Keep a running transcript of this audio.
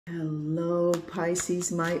Hello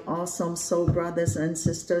Pisces, my awesome soul brothers and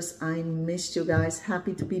sisters. I missed you guys.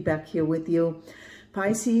 Happy to be back here with you.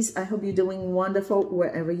 Pisces, I hope you're doing wonderful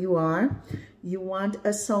wherever you are. You want a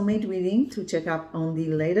soulmate reading to check up on the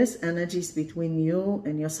latest energies between you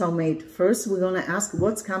and your soulmate. First, we're going to ask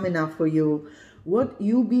what's coming up for you, what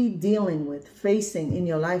you be dealing with, facing in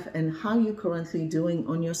your life, and how you're currently doing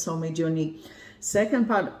on your soulmate journey. Second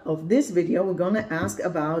part of this video, we're going to ask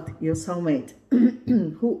about your soulmate.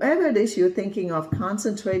 Whoever it is you're thinking of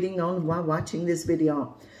concentrating on while watching this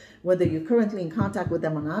video, whether you're currently in contact with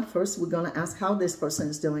them or not. First, we're going to ask how this person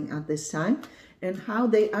is doing at this time and how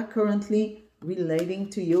they are currently relating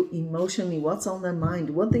to you emotionally. What's on their mind,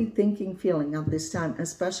 what they're thinking, feeling at this time,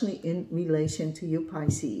 especially in relation to you,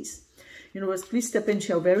 Pisces. Universe, please step in,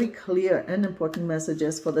 show very clear and important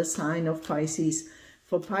messages for the sign of Pisces.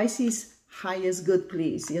 For Pisces, highest good,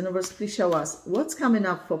 please. Universe, please show us what's coming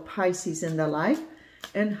up for Pisces in their life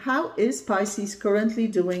and how is Pisces currently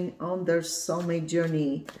doing on their soulmate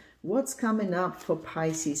journey. What's coming up for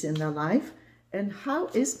Pisces in their life and how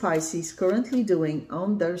is Pisces currently doing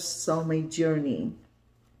on their soulmate journey.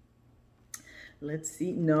 Let's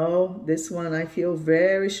see. No, this one I feel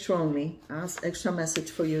very strongly. Ask extra message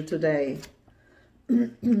for you today.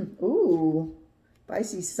 Ooh.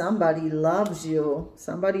 Pisces, somebody loves you.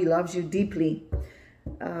 Somebody loves you deeply.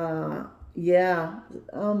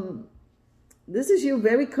 This is you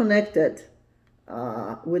very connected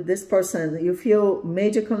with this person. You feel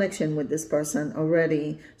major connection with this person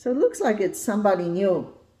already. So it looks like it's somebody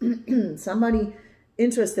new. Somebody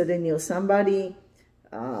interested in you. Somebody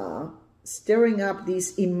stirring up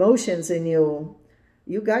these emotions in you.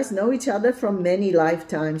 You guys know each other from many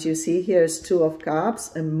lifetimes. You see here's Two of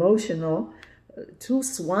Cups, emotional. Two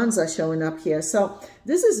swans are showing up here. So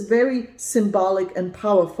this is very symbolic and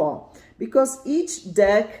powerful because each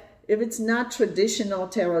deck, if it's not traditional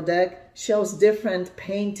tarot deck, shows different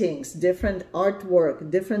paintings, different artwork,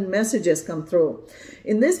 different messages come through.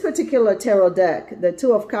 In this particular tarot deck, the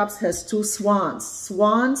Two of Cups has two swans.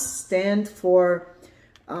 Swans stand for,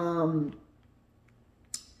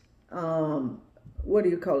 what do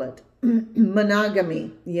you call it?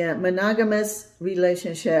 Monogamy. Yeah, monogamous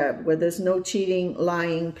relationship where there's no cheating,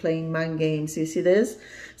 lying, playing mind games. You see this?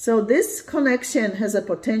 So this connection has a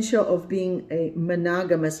potential of being a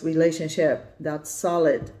monogamous relationship that's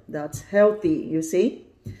solid, that's healthy. You see?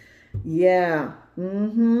 Yeah.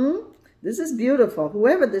 This is beautiful.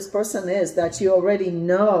 Whoever this person is that you already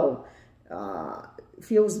know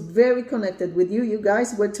feels very connected with you. You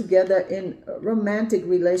guys were together in romantic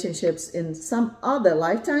relationships in some other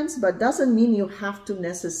lifetimes, but doesn't mean you have to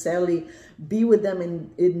necessarily be with them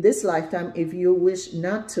in this lifetime if you wish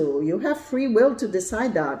not to. You have free will to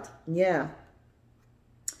decide that. Yeah.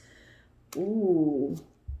 Ooh.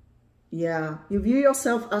 Yeah. You view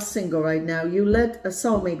yourself as single right now. You let a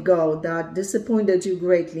soulmate go that disappointed you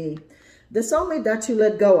greatly. The soulmate that you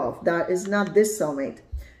let go of, that is not this soulmate,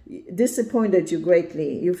 disappointed you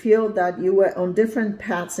greatly. You feel that you were on different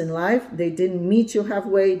paths in life. They didn't meet you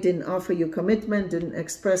halfway, didn't offer you commitment, didn't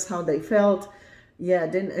express how they felt. Yeah,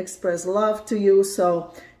 didn't express love to you.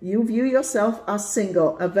 So you view yourself as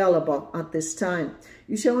single, available at this time.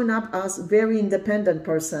 You're showing up as a very independent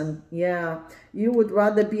person. Yeah, you would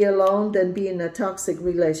rather be alone than be in a toxic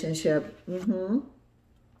relationship.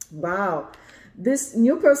 Wow. This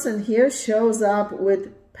new person here shows up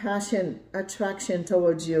with passion, attraction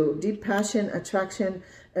towards you, deep passion, attraction,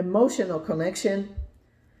 emotional connection.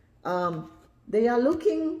 They are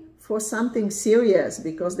looking for something serious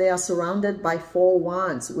because they are surrounded by 4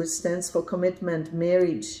 wands, which stands for commitment,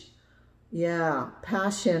 marriage. Yeah,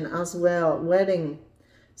 passion as well, wedding.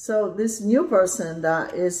 So this new person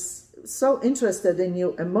that is so interested in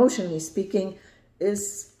you, emotionally speaking,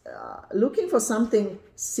 is looking for something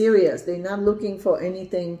serious. They're not looking for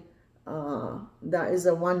anything that is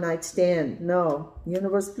a one-night stand. No.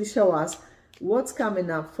 Universe, please show us what's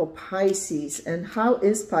coming up for Pisces and how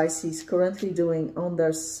is Pisces currently doing on their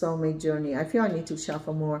soulmate journey. I feel I need to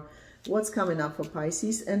shuffle more. What's coming up for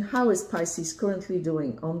Pisces and how is Pisces currently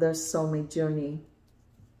doing on their soulmate journey.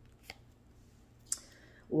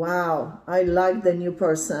 Wow, I like the new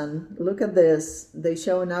person. Look at this. They're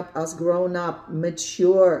showing up as grown up,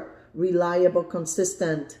 mature, reliable,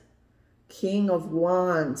 consistent. King of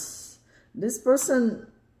Wands. This person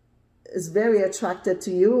is very attracted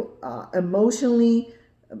to you emotionally,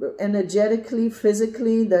 energetically,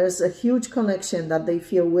 physically. There's a huge connection that they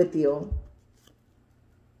feel with you.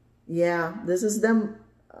 Yeah, this is them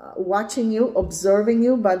watching you, observing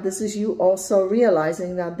you, but this is you also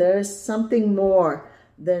realizing that there is something more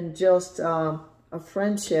than just a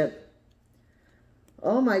friendship.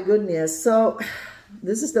 Oh my goodness. So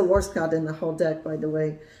This is the worst card in the whole deck, by the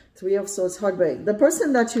way. Three of Swords, heartbreak. The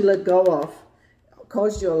person that you let go of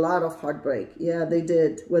caused you a lot of heartbreak. Yeah, they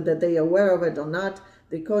did. Whether they are aware of it or not,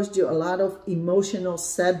 they caused you a lot of emotional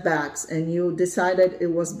setbacks, and you decided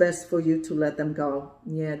it was best for you to let them go.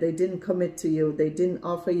 Yeah, they didn't commit to you. They didn't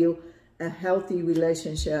offer you a healthy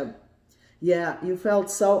relationship. Yeah, you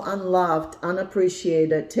felt so unloved,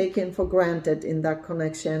 unappreciated, taken for granted in that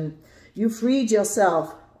connection. You freed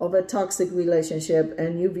yourself of a toxic relationship,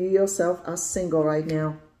 and you view yourself as single right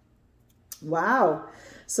now. Wow.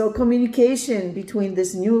 So communication between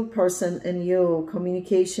this new person and you,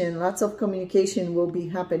 communication, lots of communication will be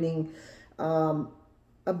happening.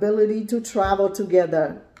 Ability to travel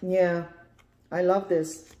together. Yeah, I love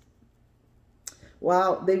this.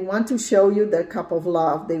 Wow, they want to show you their cup of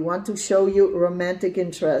love. They want to show you romantic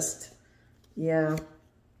interest. Yeah.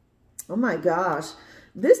 Oh my gosh.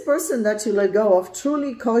 This person that you let go of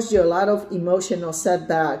truly caused you a lot of emotional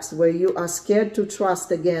setbacks where you are scared to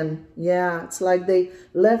trust again. Yeah, it's like they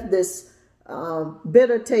left this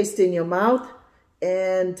bitter taste in your mouth,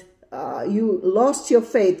 and you lost your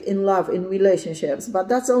faith in love, in relationships. But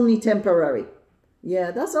that's only temporary.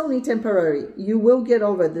 Yeah, that's only temporary. You will get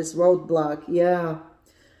over this roadblock. Yeah.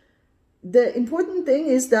 The important thing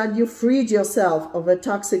is that you freed yourself of a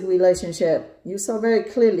toxic relationship. You saw very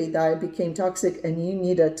clearly that it became toxic and you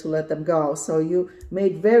needed to let them go. So you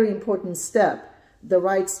made very important step. The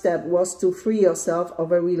right step was to free yourself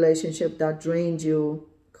of a relationship that drained you,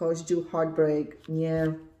 caused you heartbreak. Yeah.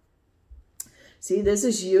 See, this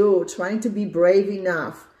is you trying to be brave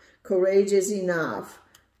enough, courageous enough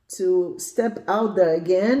to step out there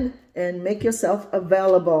again and make yourself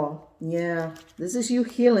available. Yeah, this is you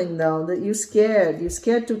healing though, that you're scared. You're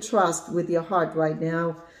scared to trust with your heart right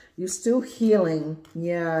now. You're still healing.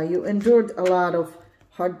 Yeah, you endured a lot of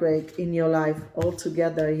heartbreak in your life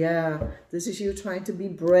altogether. Yeah, this is you trying to be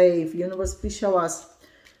brave. Universe, please show us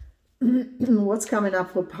what's coming up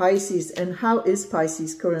for Pisces, and how is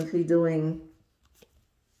Pisces currently doing?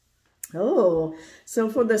 Oh, so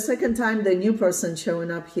for the second time, the new person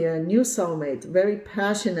showing up here, new soulmate, very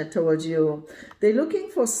passionate towards you. They're looking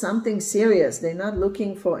for something serious. They're not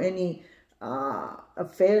looking for any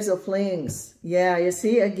affairs or flings. Yeah, you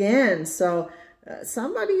see, again, so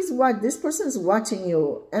somebody's this person's watching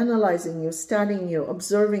you, analyzing you, studying you,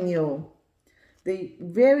 observing you. They're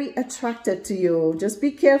very attracted to you. Just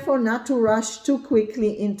be careful not to rush too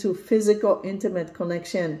quickly into physical, intimate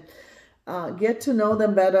connection. Get to know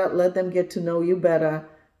them better. Let them get to know you better.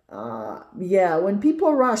 Yeah, when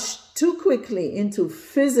people rush too quickly into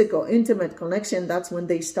physical, intimate connection, that's when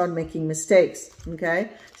they start making mistakes,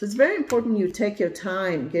 okay? So it's very important you take your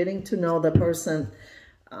time getting to know the person,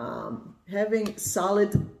 having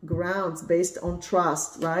solid grounds based on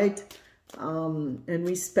trust, right? And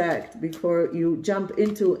respect before you jump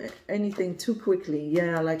into anything too quickly.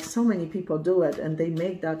 Yeah, like so many people do it, and they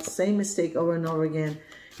make that same mistake over and over again.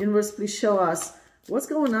 Universe, please show us what's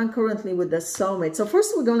going on currently with the soulmate. So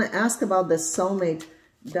first we're going to ask about the soulmate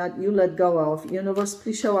that you let go of. Universe,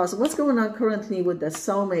 please show us what's going on currently with the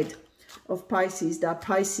soulmate of Pisces that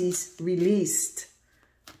Pisces released.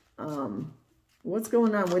 What's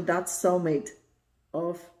going on with that soulmate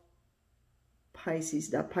of Pisces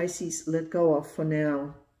that Pisces let go of for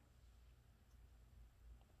now?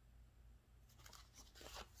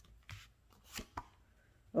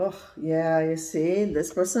 Oh, yeah, you see,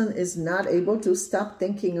 this person is not able to stop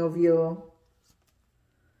thinking of you.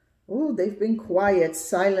 Oh, they've been quiet,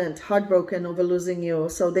 silent, heartbroken over losing you.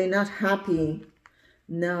 So they're not happy.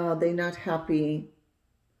 No, they're not happy.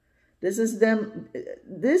 This is them.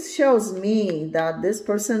 This shows me that this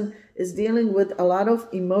person is dealing with a lot of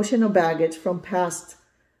emotional baggage from past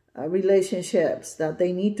relationships that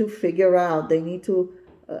they need to figure out. They need to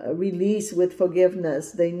release with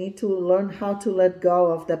forgiveness. They need to learn how to let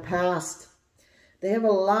go of the past. They have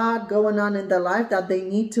a lot going on in their life that they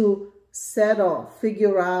need to settle,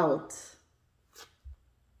 figure out.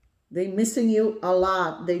 They're missing you a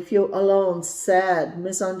lot. They feel alone, sad,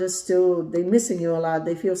 misunderstood. They're missing you a lot.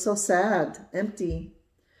 They feel so sad, empty.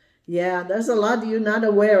 Yeah, there's a lot you're not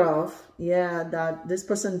aware of. Yeah, that this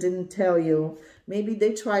person didn't tell you. Maybe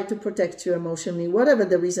they tried to protect you emotionally. Whatever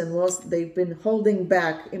the reason was, they've been holding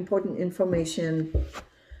back important information.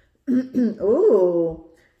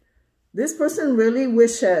 Oh, this person really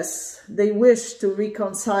wishes, they wish to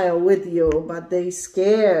reconcile with you, but they're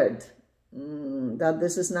scared that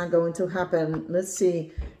this is not going to happen. Let's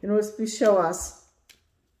see. Universe, please show us.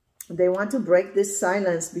 They want to break this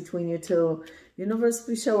silence between you two. Universe,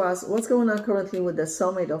 please show us what's going on currently with the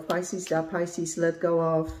soulmate of Pisces that Pisces let go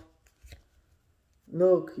of.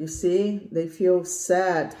 Look, you see, they feel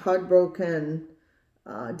sad, heartbroken.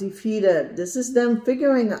 defeated. This is them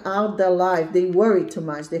figuring out their life. They worry too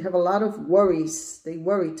much. They have a lot of worries. They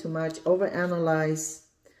worry too much, overanalyze.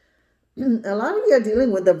 A lot of you are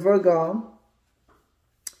dealing with the Virgo,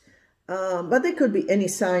 but they could be any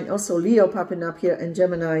sign. Also Leo popping up here and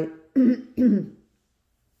Gemini.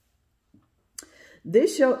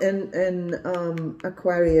 This show in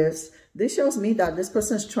Aquarius, this shows me that this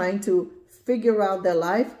person is trying to figure out their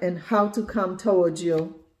life and how to come towards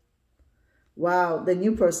you. Wow, the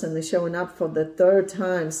new person is showing up for the third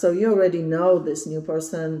time. So you already know this new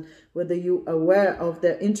person, whether you're aware of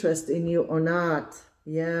their interest in you or not.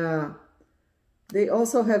 Yeah. They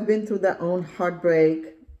also have been through their own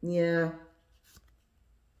heartbreak. Yeah.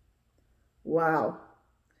 Wow.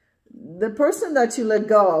 The person that you let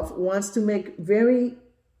go of wants to make very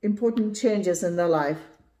important changes in their life.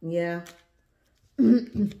 Yeah.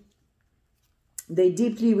 They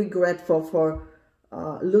deeply regretful for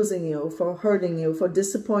losing you, for hurting you, for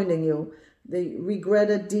disappointing you. They regret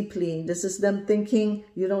it deeply. This is them thinking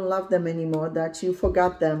you don't love them anymore, that you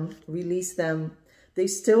forgot them, release them. They're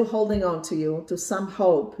still holding on to you, to some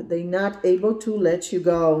hope. They're not able to let you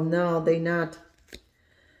go. No, they're not.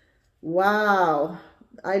 Wow.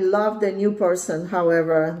 I love the new person,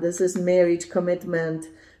 however. This is marriage commitment.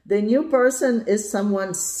 The new person is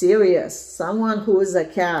someone serious, someone who is a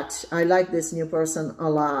catch. I like this new person a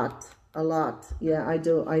lot. A lot. Yeah, I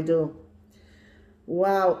do.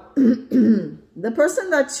 Wow. The person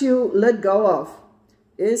that you let go of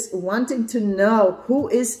is wanting to know who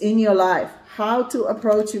is in your life, how to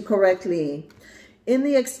approach you correctly. In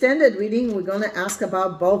the extended reading, we're going to ask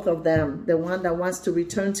about both of them. The one that wants to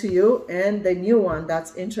return to you and the new one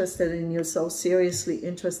that's interested in you, so seriously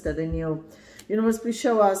interested in you. Universe, please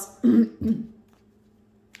show us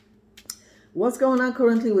what's going on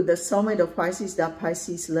currently with the soulmate of Pisces that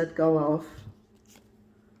Pisces let go of.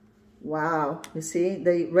 Wow. You see,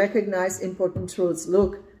 they recognize important truths.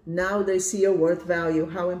 Look, now they see your worth value,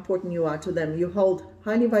 how important you are to them. You hold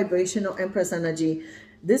highly vibrational Empress energy.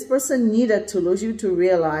 This person needed to lose you to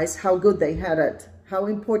realize how good they had it, how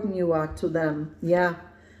important you are to them. Yeah.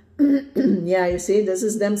 Yeah, you see, this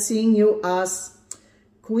is them seeing you as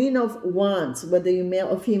Queen of Wands, whether you're male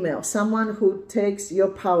or female, someone who takes your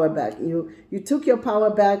power back. You took your power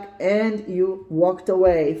back and you walked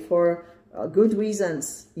away for good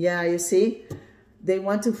reasons. Yeah, you see, they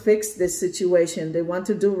want to fix this situation. They want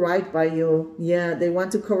to do right by you. Yeah, they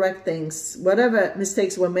want to correct things. Whatever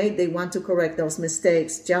mistakes were made, they want to correct those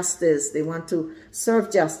mistakes. Justice, they want to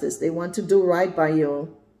serve justice. They want to do right by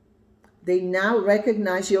you. They now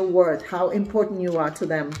recognize your worth, how important you are to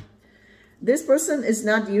them. This person is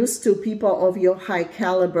not used to people of your high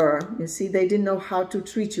caliber. You see, they didn't know how to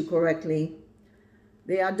treat you correctly.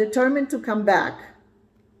 They are determined to come back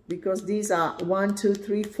because these are 1, 2,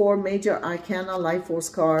 3, 4 major arcana life force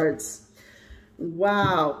cards.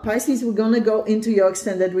 Wow. Pisces, we're going to go into your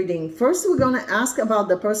extended reading. First, we're going to ask about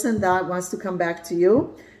the person that wants to come back to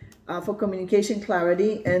you for communication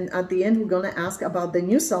clarity. And at the end, we're going to ask about the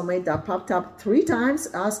new soulmate that popped up 3 times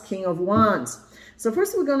as King of Wands. So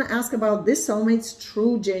first, we're going to ask about this soulmate's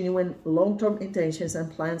true, genuine, long-term intentions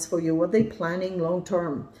and plans for you. What they're planning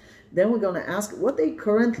long-term. Then we're going to ask what they're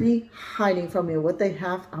currently hiding from you, what they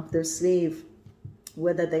have up their sleeve,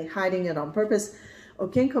 whether they're hiding it on purpose or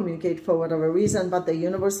can't communicate for whatever reason, but the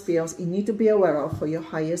universe feels you need to be aware of for your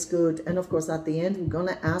highest good. And of course, at the end, we're going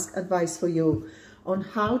to ask advice for you on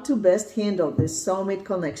how to best handle this soulmate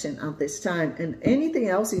connection at this time and anything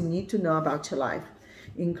else you need to know about your life,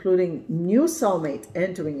 including new soulmate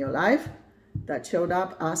entering your life that showed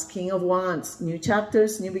up as King of Wands, new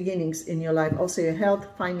chapters, new beginnings in your life, also your health,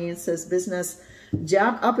 finances, business,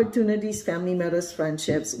 job opportunities, family matters,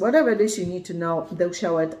 friendships, whatever it is you need to know, they'll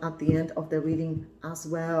show it at the end of the reading as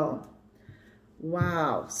well.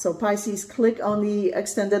 Wow. So Pisces, click on the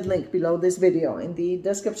extended link below this video in the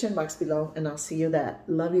description box below, and I'll see you there.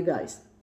 Love you guys.